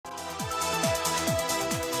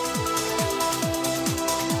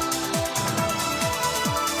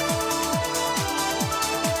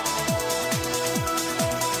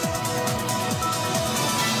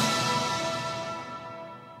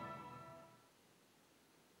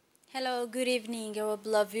Hello, good evening, our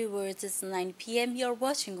beloved viewers. It's 9 p.m. You're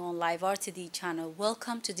watching on Live RTD channel.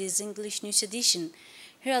 Welcome to this English news edition.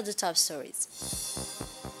 Here are the top stories.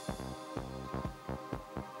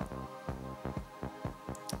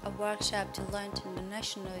 A workshop to launch the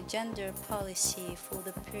national gender policy for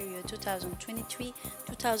the period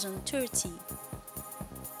 2023-2030.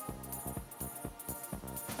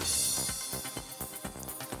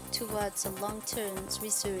 Towards a long-term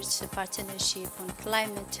research partnership on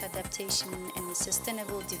climate adaptation and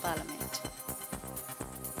sustainable development.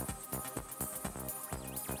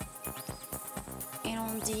 And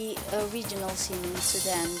on the regional scene in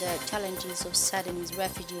Sudan, the challenges of Sudanese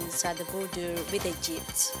refugees at the border with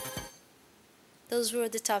Egypt. Those were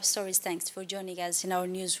the top stories. Thanks for joining us in our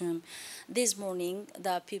newsroom. This morning,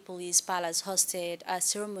 the People's Palace hosted a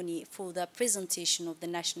ceremony for the presentation of the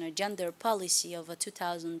National Gender Policy of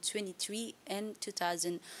 2023 and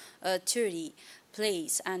 2030,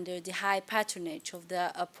 placed under the high patronage of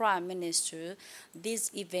the Prime Minister.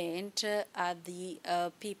 This event at the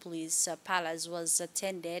People's Palace was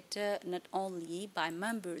attended not only by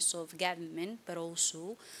members of government but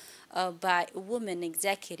also by women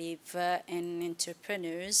executives and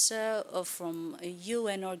entrepreneurs from a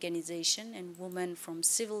UN organization and women from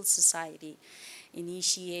civil society,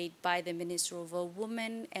 initiated by the Minister of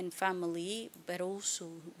Women and Family, but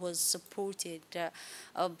also was supported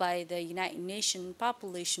by the United Nations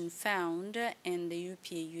Population Fund and the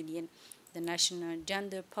European Union. The National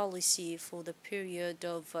Gender Policy for the period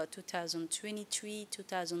of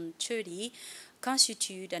 2023-2030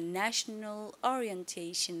 constitute a national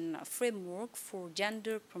orientation framework for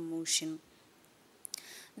gender promotion.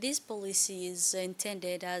 This policy is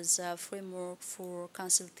intended as a framework for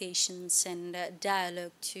consultations and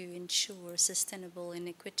dialogue to ensure sustainable and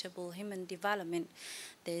equitable human development.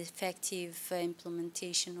 The effective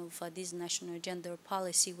implementation of this national gender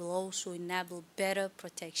policy will also enable better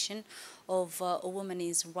protection of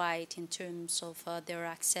women's rights in terms of their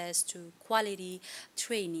access to quality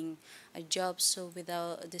training, jobs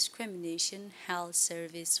without discrimination, health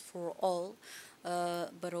service for all,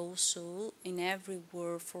 but also in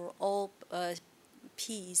everywhere for all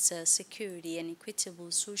peace, security, and equitable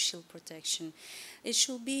social protection. It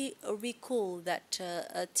should be recalled that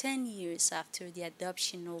 10 years after the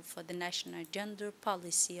adoption of the National Gender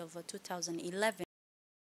Policy of 2011,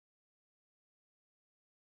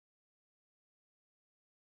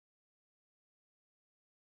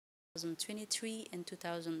 2023 and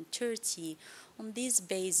 2030. On this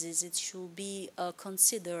basis, it should be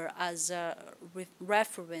considered as a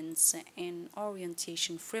reference and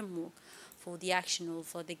orientation framework for the action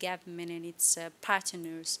of the government and its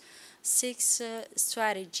partners. Six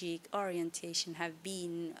strategic orientation have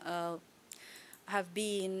been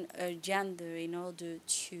gender in order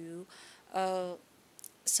to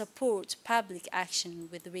support public action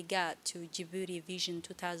with regard to Djibouti Vision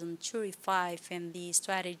 2035 and the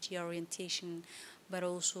strategy orientation, but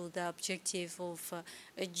also the objective of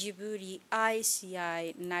Djibouti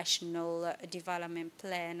ICI National Development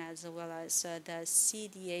Plan, as well as the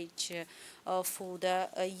CDH for the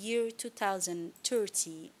year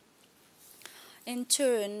 2030. In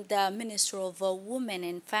turn, the Minister of Women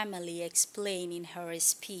and Family explained in her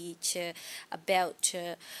speech about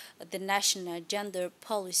the national gender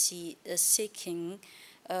policy seeking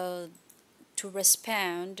to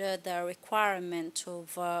respond the requirement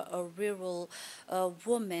of a rural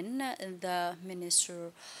woman. The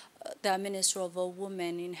Minister of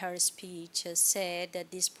Women in her speech said that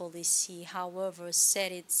this policy, however,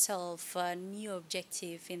 set itself a new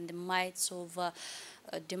objective in the midst of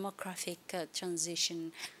demographic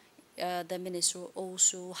transition. The minister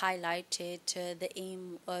also highlighted the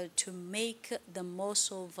aim to make the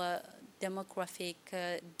most of demographic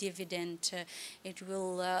dividend. It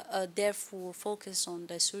will therefore focus on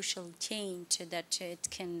the social change that it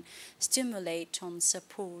can stimulate and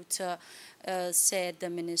support, said the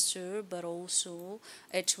minister, but also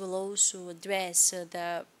it will also address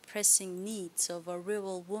the pressing needs of a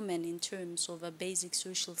rural woman in terms of a basic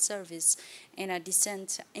social service and a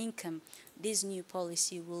decent income. This new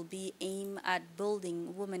policy will be aimed at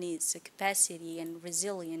building women's capacity and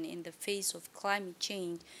resilience in the face of climate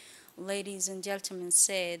change. Ladies and gentlemen,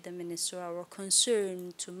 said the minister, our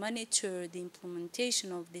concern to monitor the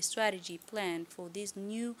implementation of the strategy plan for this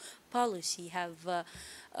new policy have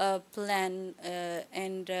planned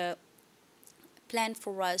plan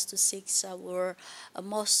for us to seek our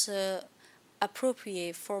most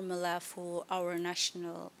appropriate formula for our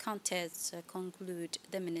national context, conclude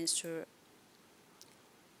the minister.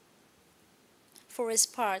 For his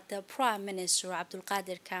part, the Prime Minister Abdul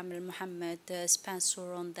Qadir Kamil Mohammed spent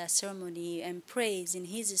on the ceremony and praised in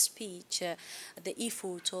his speech the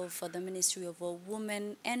effort of the Ministry of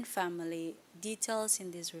Women and Family. Details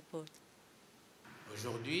in this report.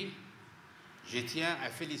 Aujourd'hui, je tiens à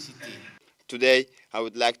féliciter. Today, I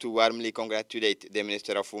would like to warmly congratulate the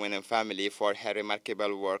Minister of Women and Family for her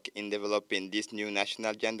remarkable work in developing this new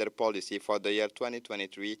national gender policy for the year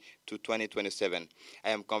 2023 to 2027. I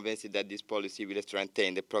am convinced that this policy will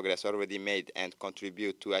strengthen the progress already made and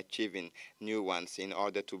contribute to achieving new ones in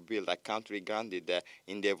order to build a country grounded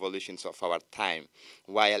in the evolutions of our time,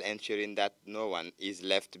 while ensuring that no one is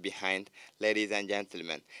left behind. Ladies and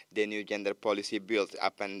gentlemen, the new gender policy builds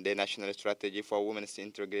upon the national strategy for women's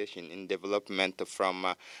integration in development from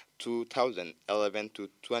 2011 to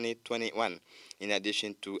 2021. In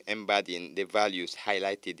addition to embodying the values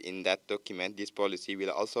highlighted in that document, this policy will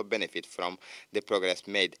also benefit from the progress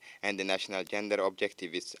made and the national gender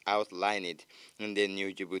objectives outlined in the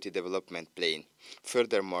new Djibouti development plan.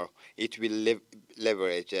 Furthermore, it will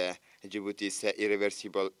leverage Djibouti's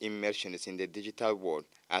irreversible immersion in the digital world.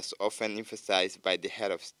 As often emphasized by the head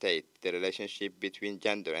of state, the relationship between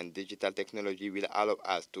gender and digital technology will allow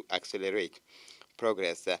us to accelerate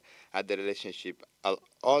progress at the relationship at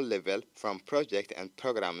all levels, from project and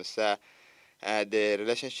programs. The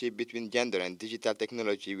relationship between gender and digital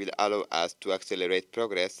technology will allow us to accelerate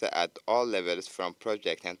progress at all levels, from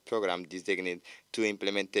project and program designated to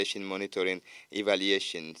implementation, monitoring,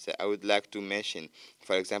 evaluations. I would like to mention,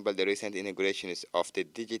 for example, the recent inaugurations of the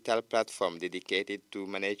digital platform dedicated to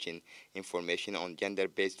managing information on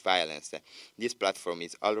gender-based violence. This platform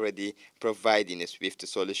is already providing swift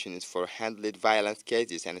solutions for handled violence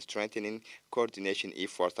cases and strengthening coordination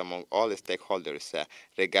efforts among all stakeholders.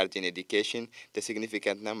 Regarding education, the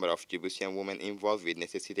significant number of Djiboutian women involved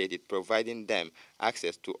necessitated providing them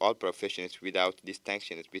access to all professions without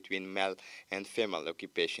distinctions between male and female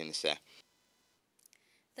occupations.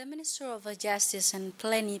 The Minister of Justice and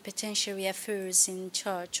Plenipotentiary Affairs in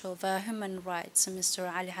charge of human rights, Mr.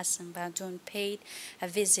 Ali Hassan Badoun, paid a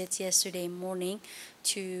visit yesterday morning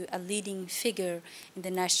to a leading figure in the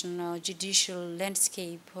national judicial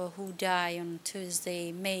landscape who died on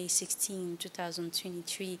Tuesday, May 16,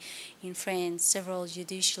 2023 in France. Several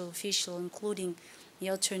judicial officials, including the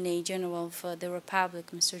Attorney General of the Republic,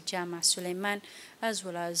 Mr. Jama Suleiman, as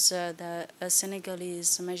well as the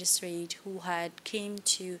Senegalese magistrate who had came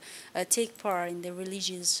to take part in the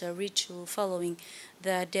religious ritual following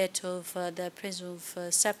the death of the President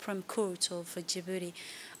of Supreme Court of Djibouti,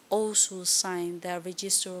 also signed the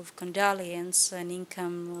Register of Condolence and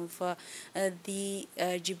Income of the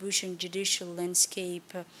Djiboutian judicial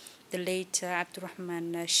landscape. The late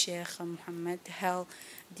Abdurrahman Sheikh Mohammed held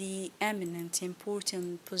the eminent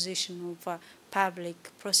important position of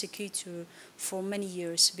public prosecutor for many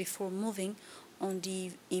years before moving on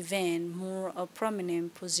the even more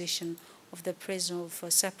prominent position of the President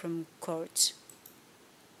of Supreme Court.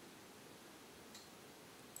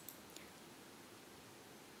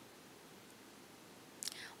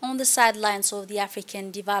 On the sidelines of the African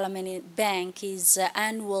Development Bank's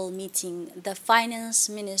annual meeting, the finance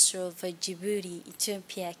minister of Djibouti,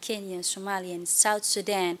 Ethiopia, Kenya, Somalia, and South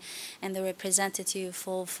Sudan, and the representative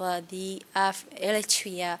of the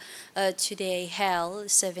Eritrea today held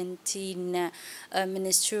 17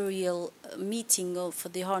 ministerial meeting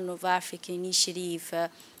of the Horn of Africa initiative.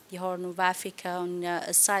 The Horn of Africa on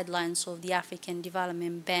the sidelines of the African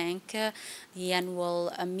Development Bank. The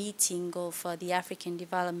annual meeting of the African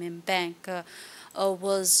Development Bank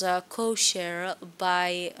was co-chaired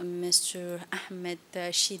by Mr. Ahmed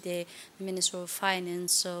Shide, Minister of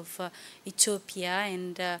Finance of Ethiopia,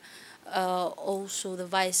 and also the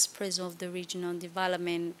Vice President of the Regional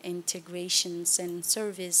Development Integrations and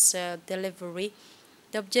Service Delivery.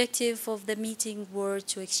 The objective of the meeting were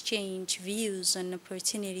to exchange views and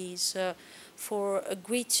opportunities for a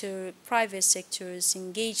greater private sector's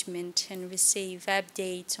engagement and receive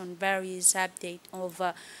updates on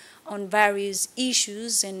various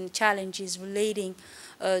issues and challenges relating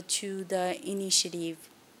to the initiative.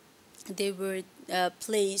 They were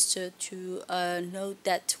pleased to note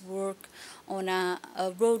that work on a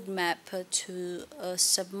roadmap to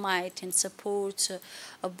submit and support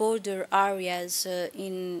border areas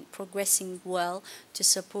in progressing well. To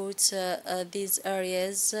support these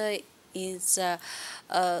areas is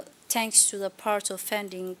thanks to the part of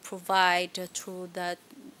funding provided through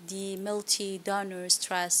the Multi-Donors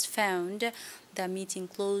Trust Fund. The meeting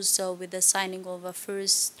closed with the signing of a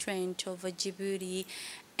first tranche of Djibouti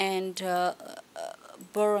and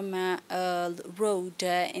Boroma Road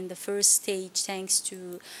in the first stage, thanks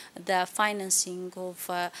to the financing of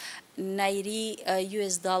 90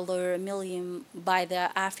 US dollar million by the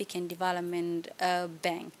African Development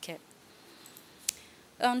Bank.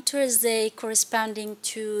 On Thursday, corresponding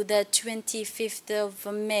to the 25th of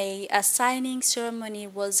May, a signing ceremony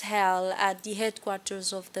was held at the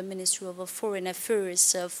headquarters of the Ministry of Foreign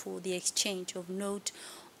Affairs for the exchange of notes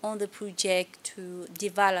on the project to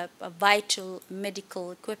develop a vital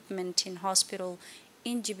medical equipment in hospital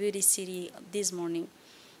in Djibouti City this morning.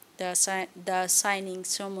 The signing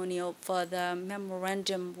ceremony of the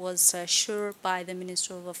memorandum was assured by the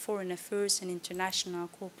Minister of Foreign Affairs and International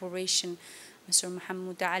Cooperation, Mr.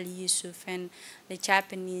 Mohammed Ali Yusuf, and the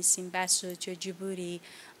Japanese ambassador to Djibouti,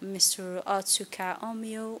 Mr. Otsuka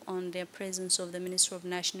Omio, on the presence of the Minister of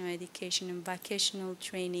National Education and Vocational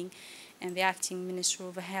Training and the Acting Minister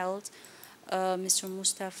of Health, Mr.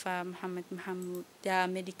 Mustafa Mohammed Mohammed. The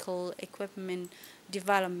medical equipment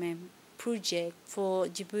development project for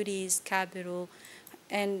Djibouti's capital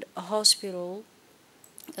and hospital,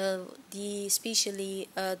 especially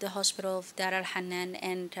the hospital of Dar al Hanan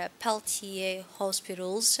and Peltier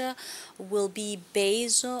hospitals, will be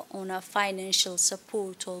based on a financial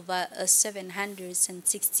support of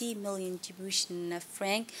 760 million Djiboutian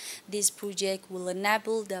franc. This project will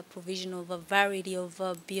enable the provision of a variety of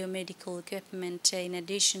biomedical equipment. In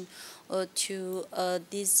addition to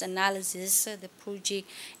this analysis, the project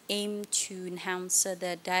aimed to enhance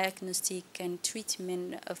the diagnostic and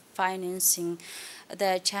treatment financing.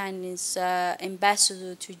 The Chinese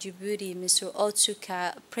ambassador to Djibouti, Mr.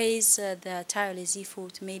 Otsuka, praised the tireless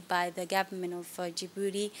effort made by the government of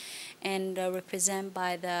Djibouti and represented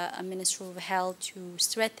by the Ministry of Health to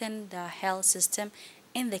strengthen the health system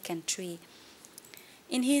in the country.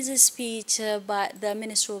 In his speech, the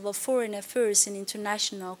Minister of Foreign Affairs and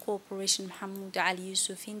International Cooperation, Mohammed Ali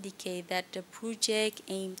Yusuf, indicated that the project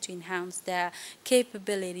aimed to enhance the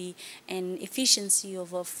capability and efficiency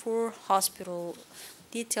of 4 hospital.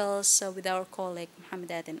 Details with our colleague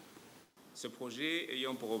Mohamed Aden. Ce projet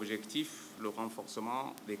ayant pour objectif le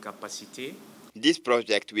renforcement des capacités. This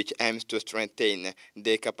project, which aims to strengthen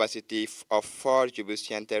the capacity of 4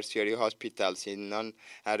 Djiboutian tertiary hospitals in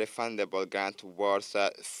non-refundable grant worth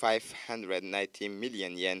 590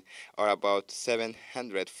 million yen, or about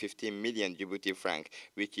 750 million Djibouti franc,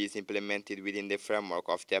 which is implemented within the framework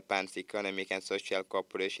of Japan's economic and social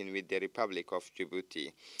cooperation with the Republic of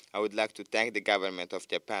Djibouti. I would like to thank the government of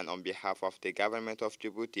Japan on behalf of the government of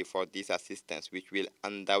Djibouti for this assistance, which will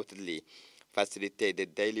undoubtedly facilitate the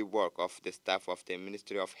daily work of the staff of the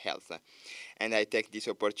Ministry of Health. And I take this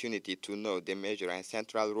opportunity to note the major and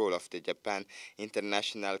central role of the Japan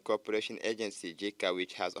International Cooperation Agency, JICA,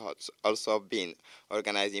 which has also been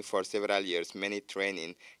organizing for several years many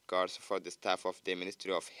training courses for the staff of the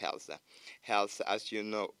Ministry of Health. Health, as you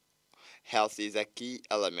know, health is a key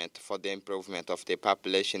element for the improvement of the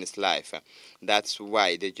population's life. That's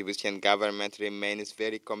why the Djiboutian government remains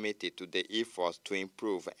very committed to the efforts to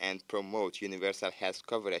improve and promote universal health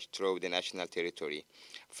coverage throughout the national territory.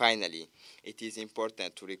 Finally, it is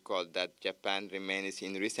important to recall that Japan remains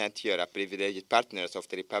in recent years a privileged partner of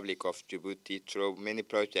the Republic of Djibouti through many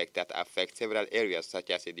projects that affect several areas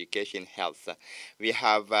such as education, health. We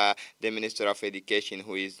have the Minister of Education,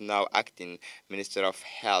 who is now acting Minister of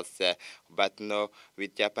Health, but now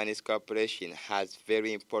with Japanese cooperation has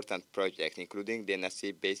very important projects, including the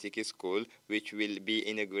Nasib Basic School, which will be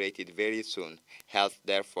inaugurated very soon. Health,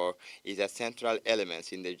 therefore, is a central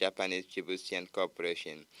element in the Japanese-Djiboutian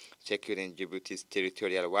cooperation. Securing Djibouti's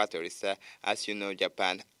territorial waters, as you know,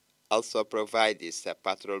 Japan also provides a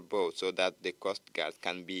patrol boat so that the Coast Guard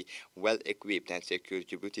can be well equipped and secure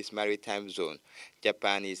Djibouti's maritime zone.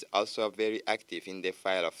 Japan is also very active in the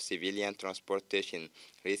field of civilian transportation.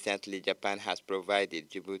 Recently, Japan has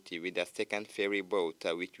provided Djibouti with a second ferry boat,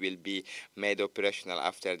 which will be made operational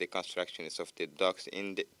after the construction of the docks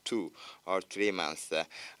in 2 or 3 months.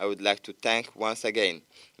 I would like to thank once again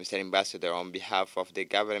Mr. Ambassador on behalf of the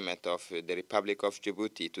government of the Republic of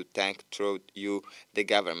Djibouti, to thank through you the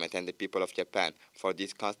government and the people of Japan for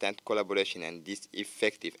this constant collaboration and this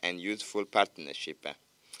effective and useful partnership.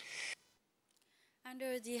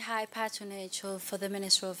 Under the high patronage of the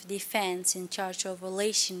Minister of Defense in charge of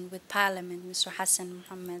relations with Parliament, Mr. Hassan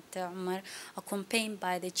Mohammed Omar, accompanied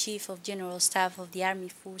by the Chief of General Staff of the Army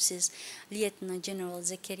Forces, Lieutenant General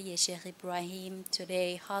Zakaria Sheikh Ibrahim,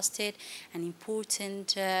 today hosted an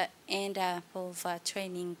important end-of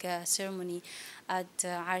training ceremony at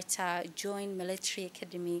Arta Joint Military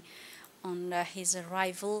Academy. On his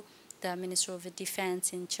arrival, the Minister of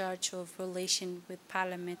Defense in charge of relations with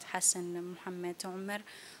Parliament, Hassan Mohammed Omar,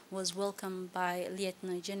 was welcomed by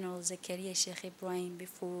Lieutenant General Zakaria Sheikh Ibrahim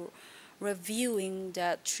before reviewing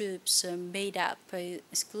the troops made up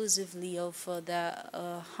exclusively of the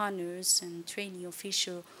honors and training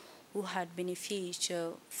officials who had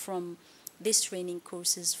benefited from these training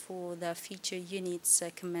courses for the feature units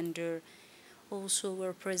commander. Also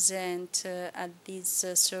were present at this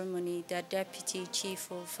ceremony the Deputy Chief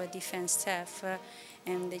of Defense Staff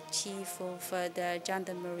and the Chief of the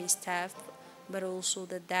Gendarmerie Staff, but also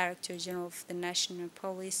the Director General of the National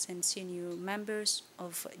Police and senior members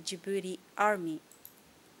of Djibouti Army.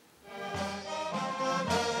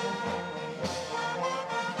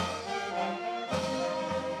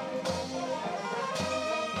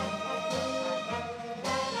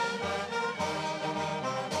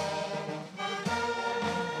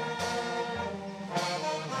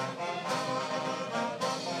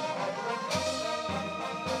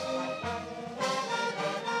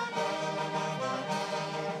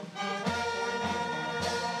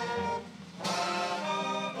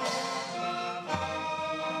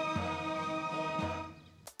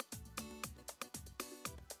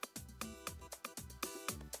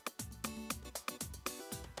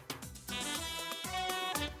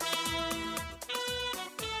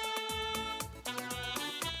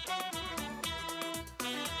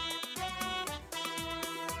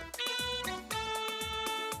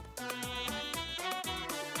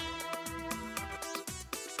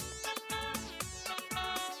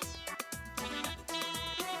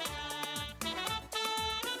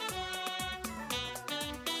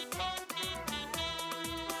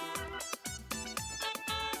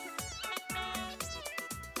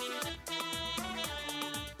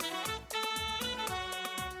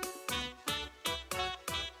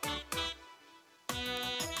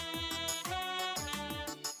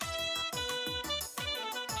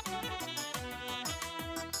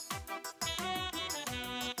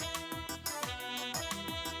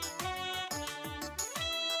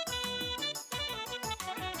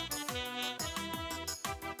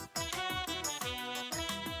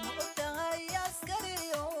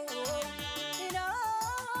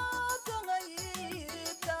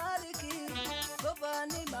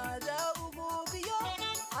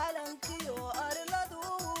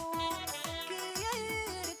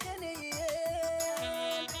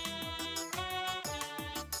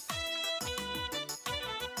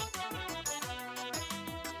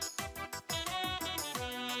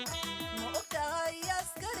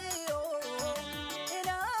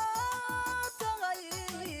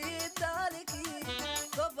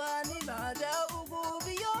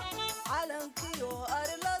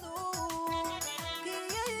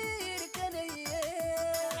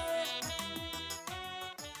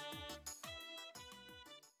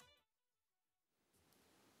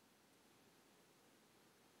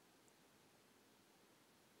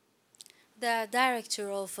 The director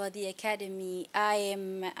of the academy,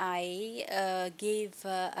 IMI, gave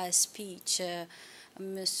a speech.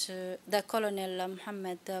 The Colonel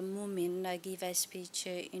Mohammed Mumin gave a speech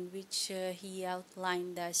in which he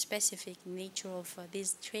outlined the specific nature of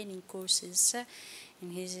these training courses. In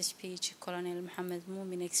his speech, Colonel Mohammed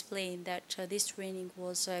Mumin explained that this training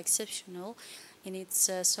was exceptional in its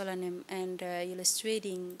solemn and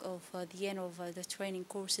illustrating of the end of the training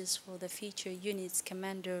courses for the feature units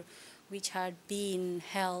commander, which had been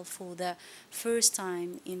held for the first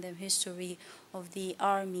time in the history of the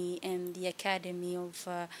Army and the Academy of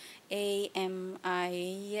AMI,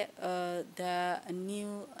 the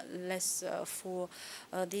new less for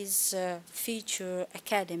this feature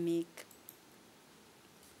academic.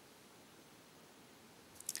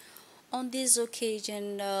 On this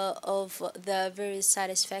occasion of the very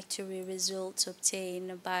satisfactory results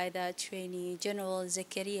obtained by the trainee, General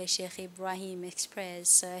Zakaria Sheikh Ibrahim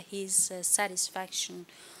expressed his satisfaction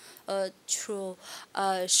through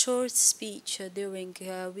a short speech during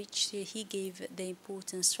which he gave the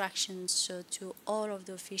important instructions to all of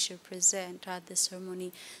the officials present at the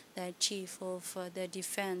ceremony. The Chief of the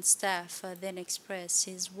Defense Staff then expressed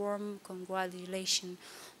his warm congratulations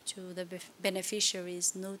to the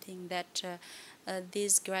beneficiaries, noting that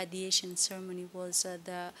this graduation ceremony was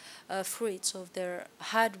the fruits of their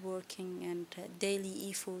hard-working and daily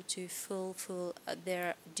effort to fulfill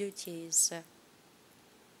their duties.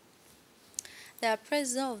 The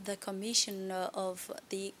president of the commission of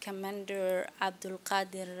the commander Abdul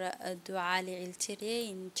Qadir Douali Iltiri,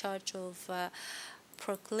 in charge of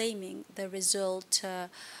proclaiming the result,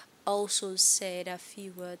 also said a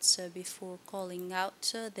few words before calling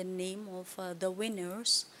out the name of the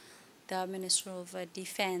winners. the Minister of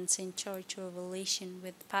Defense in charge of relations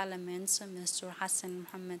with parliaments, Mr. Hassan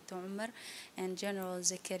Mohammed Umar, and General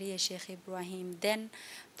Zakaria Sheikh Ibrahim, then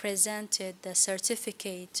presented the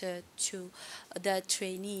certificate to the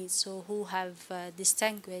trainees who have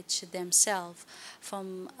distinguished themselves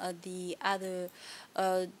from the other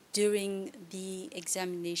during the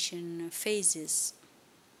examination phases.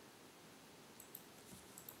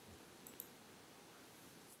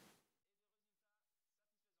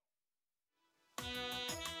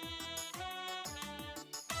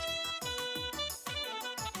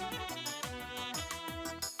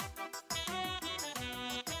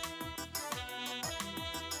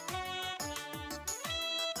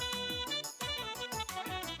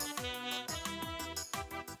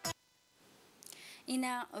 In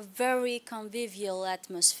a very convivial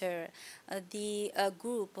atmosphere, the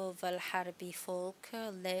group of Al-Harbi folk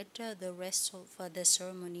led the rest of the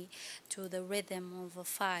ceremony to the rhythm of a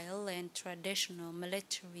file and traditional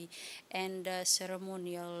military and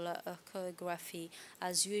ceremonial choreography.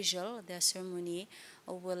 As usual, the ceremony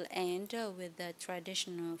will end with the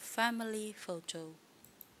traditional family photo.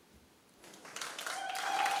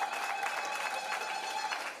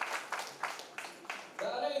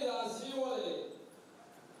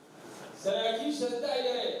 saraakiisha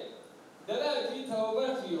da'yare dadaalkii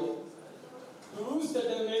tababarkiyo duruusta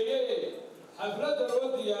dhameeyey xafladda loo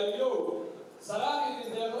diyaariyo salaad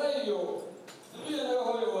idin deeqdayo dunida naga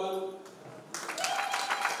horeywaan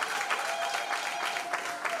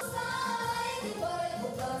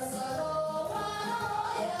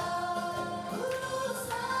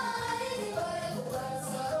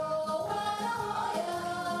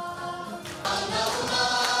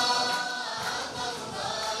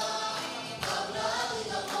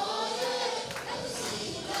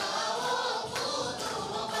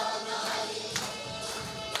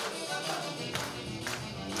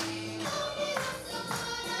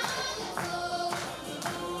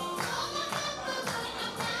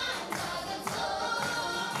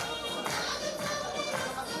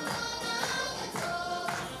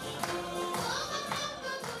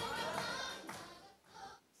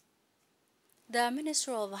The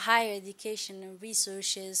Minister of Higher Education and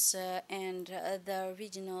Researches and the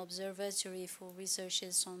Regional Observatory for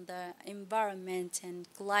Researches on the Environment and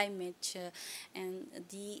Climate and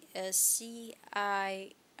the CIRD,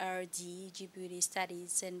 Djibouti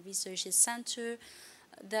Studies and Research Center,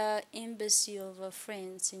 the Embassy of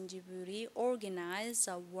France in Djibouti organized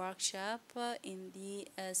a workshop in the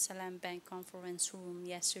Salam Bank Conference Room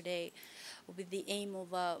yesterday with the aim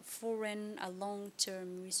of a foreign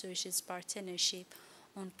long-term research partnership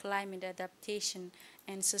on climate adaptation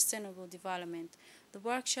and sustainable development. The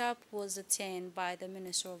workshop was attended by the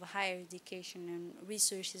Minister of Higher Education and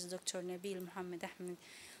Researches, Dr. Nabil Mohamed Ahmed,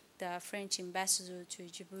 the French ambassador to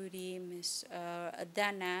Djibouti, Ms.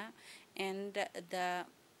 Dana, and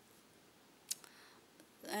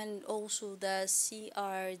also the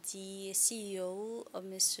CRD CEO,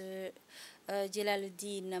 Mr.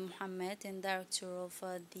 Jalaluddin Mohammed, and director of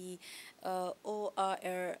the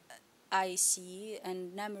ORIC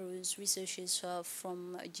and numerous researchers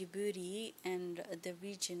from Djibouti and the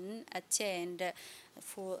region attend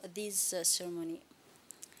for this ceremony.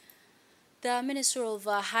 The Minister of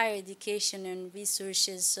Higher Education and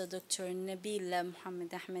Researches, Dr. Nabil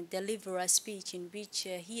Mohamed Ahmed, delivered a speech in which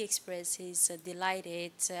he expressed his delight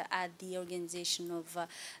at the organization of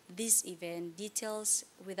this event. Details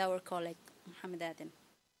with our colleague, Mohamed Aden.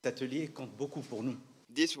 Cet atelier compte beaucoup pour nous.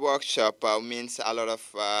 This workshop means a lot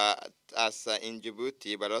of us in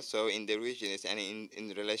Djibouti, but also in the regions and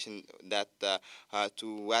in relation that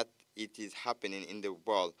to what it is happening in the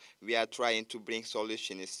world. We are trying to bring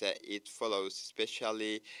solutions. It follows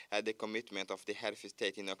especially the commitment of the head of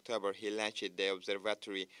state in October. He launched the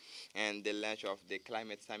observatory and the launch of the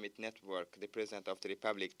Climate Summit Network. The President of the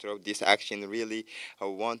Republic, through this action, really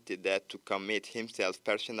wanted to commit himself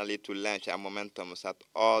personally to launch a momentum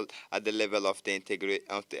at the level of the integrity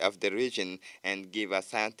of the region and give a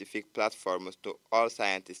scientific platform to all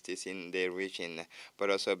scientists in the region, but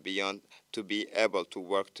also beyond, to be able to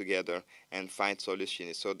work together and find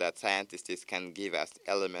solutions so that scientists can give us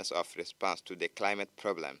elements of response to the climate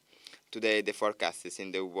problem. Today, the forecasts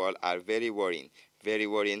in the world are very worrying,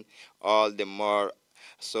 all the more.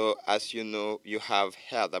 So, as you know, you have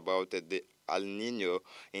heard about the El Nino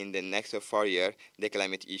in the next 4 years. The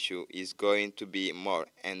climate issue is going to be more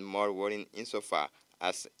and more worrying insofar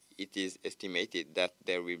as it is estimated that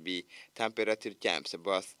there will be temperature jumps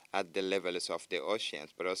both at the levels of the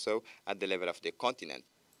oceans but also at the level of the continent.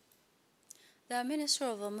 The Minister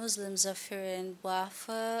of Muslims Affairs and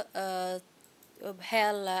Wafa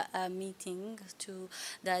held a meeting to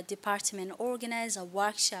the department organize a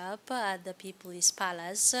workshop at the People's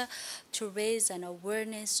Palace to raise an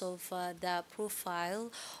awareness of the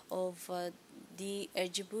profile of the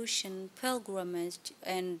Djiboutian pilgrimage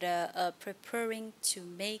and preparing to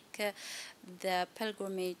make the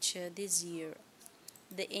pilgrimage this year.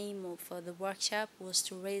 The aim of the workshop was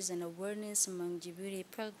to raise an awareness among Djibouti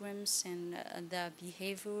pilgrims and the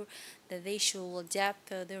behavior that they should adapt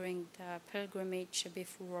during the pilgrimage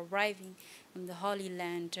before arriving in the Holy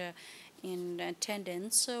Land. In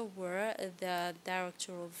attendance were the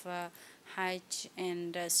director of Hajj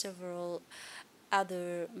and several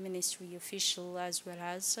other ministry officials, as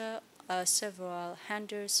well as several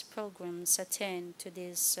hundred pilgrims attend to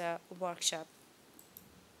this workshop.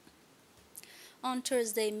 On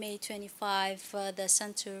Thursday, May 25, the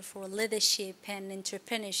Center for Leadership and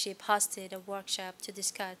Entrepreneurship hosted a workshop to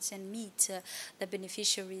discuss and meet the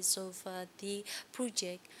beneficiaries of the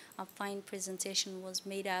project. A fine presentation was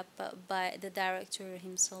made up by the director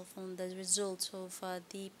himself on the results of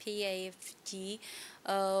the PAFG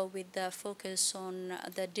with the focus on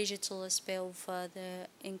the digital aspect of the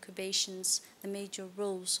incubations, the major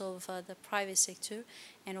roles of the private sector,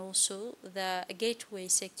 and also the gateway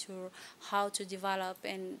sector, how to develop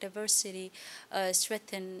and diversity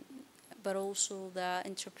strengthen, but also the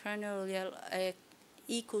entrepreneurial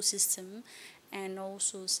ecosystem, and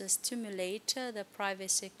also to stimulate the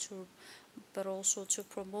private sector, but also to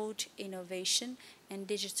promote innovation and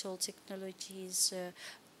digital technologies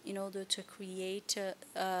in order to create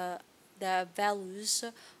the values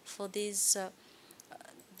for these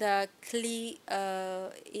the CLI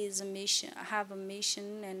is a mission, have a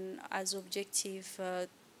mission and as objective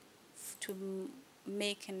to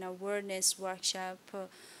make an awareness workshop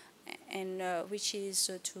and which is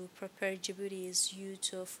to prepare Djibouti's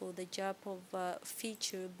youth for the job of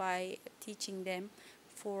future by teaching them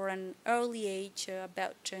for an early age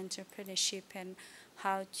about entrepreneurship and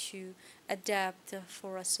how to adapt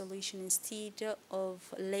for a solution instead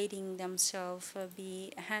of letting themselves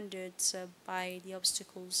be hindered by the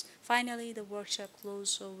obstacles. Finally, the workshop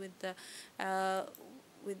closed with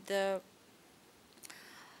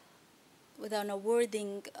an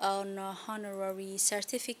awarding an honorary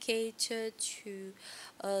certificate to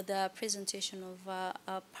the presentation of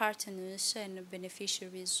partners and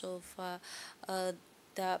beneficiaries of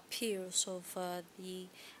the peers of the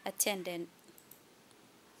attendant.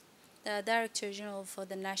 The Director General for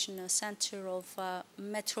the National Center of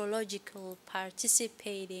Meteorological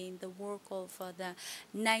participated in the work of the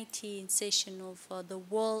 19th session of the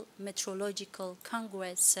World Meteorological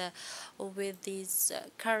Congress, with this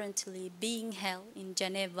currently being held in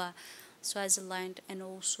Geneva, Switzerland, and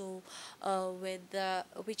also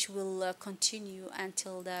which will continue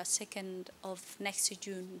until the 2nd of next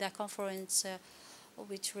June. The conference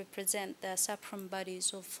which represent the supreme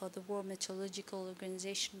bodies of the World Meteorological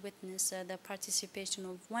Organization, witnessed the participation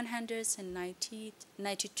of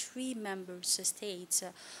 193 member states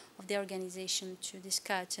of the organization to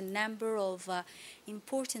discuss a number of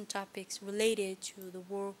important topics related to the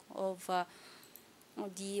work of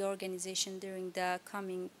the organization during the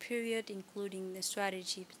coming period, including the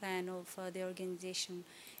strategy plan of the organization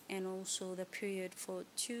and also the period for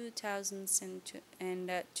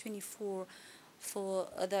 2024 for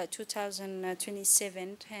the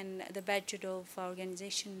 2027 and the budget of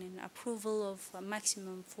organization and approval of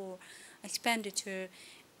maximum for expenditure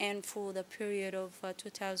and for the period of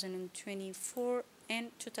 2024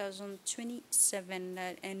 and 2027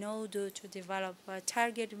 in order to develop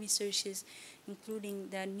target researches, including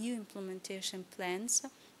the new implementation plans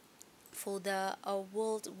for the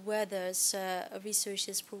World Weather's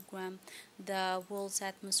Researches Program, the World's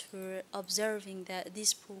Atmosphere, observing that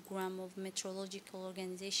this program of meteorological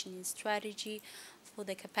organization is strategy for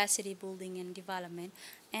the capacity building and development,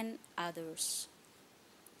 and others.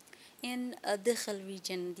 In Dakhel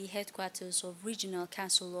region, the headquarters of Regional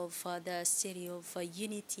Council of the City of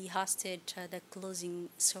Unity hosted the closing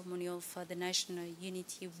ceremony of the National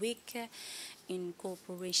Unity Week in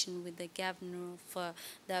cooperation with the governor of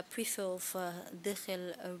the prefect of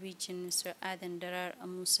Dakhel region, Mr. Aden Darar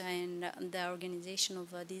Moussa, and the organization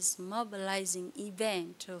of this mobilizing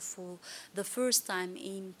event for the first time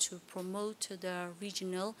aimed to promote the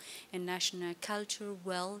regional and national culture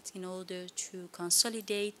wealth in order to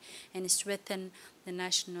consolidate and strengthen the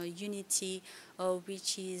national unity,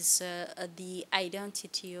 which is the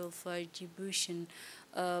identity of Djiboutian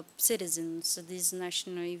citizens. These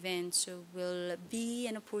national events will be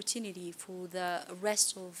an opportunity for the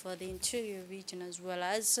rest of the interior region as well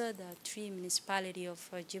as the 3 municipalities of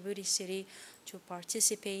Djibouti City to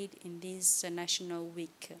participate in this national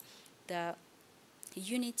week. The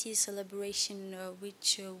unity celebration,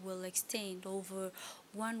 which will extend over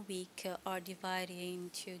 1 week, are divided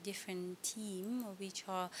into different themes, which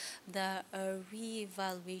are the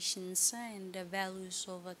re-evaluations and the values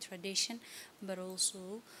of a tradition, but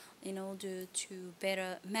also in order to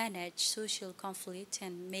better manage social conflict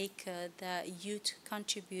and make the youth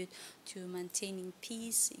contribute to maintaining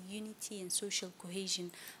peace, unity, and social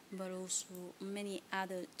cohesion, but also many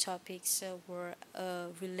other topics were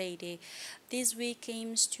related. This week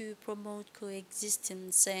aims to promote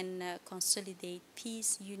coexistence and consolidate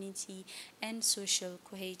peace, unity, and social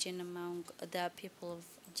cohesion among the people of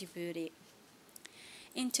Djibouti.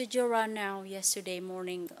 In Tajura now, yesterday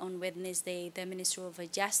morning on Wednesday, the Minister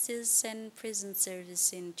of Justice and Prison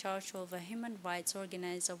Service in charge of human rights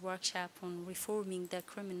organized a workshop on reforming the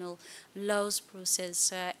criminal laws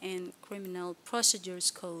process and criminal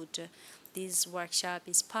procedures code. This workshop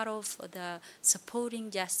is part of the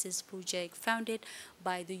Supporting Justice project founded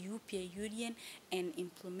by the European Union and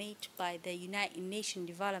implemented by the United Nations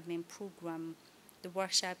Development Programme. The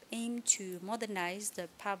workshop aimed to modernize the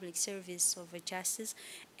public service of justice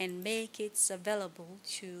and make it available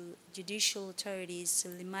to judicial authorities,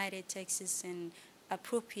 limited access and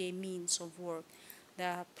appropriate means of work.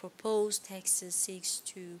 The proposed text seeks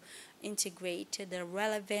to integrate the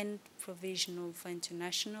relevant provision of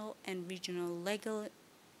international and regional legal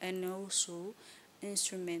and also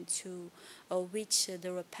instrument to which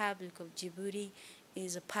the Republic of Djibouti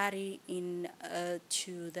is a party in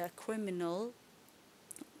to the criminal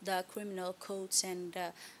codes and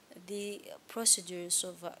the procedures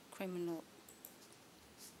of criminal.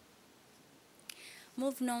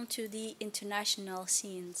 Moving on to the international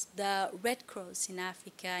scenes, the Red Cross in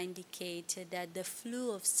Africa indicated that the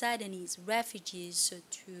flow of Sudanese refugees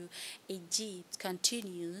to Egypt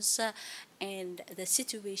continues and the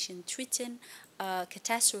situation threatens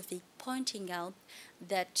catastrophic, pointing out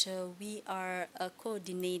that we are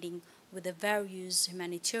coordinating with the various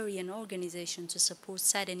humanitarian organizations to support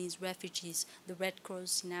Sudanese refugees. The Red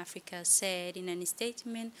Cross in Africa said in a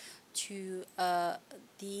statement to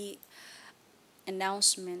the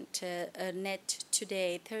announcement net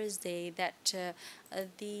today, Thursday, that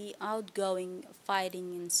the outgoing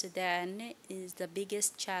fighting in Sudan is the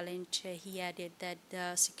biggest challenge. He added that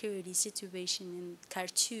the security situation in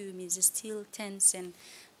Khartoum is still tense and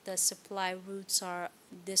the supply routes are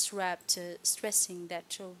disrupted, stressing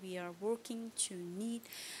that we are working to meet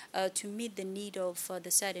the need of the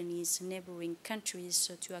Sudanese neighboring countries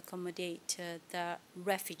to accommodate the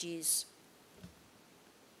refugees.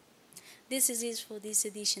 This is it for this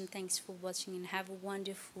edition. Thanks for watching and have a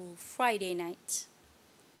wonderful Friday night.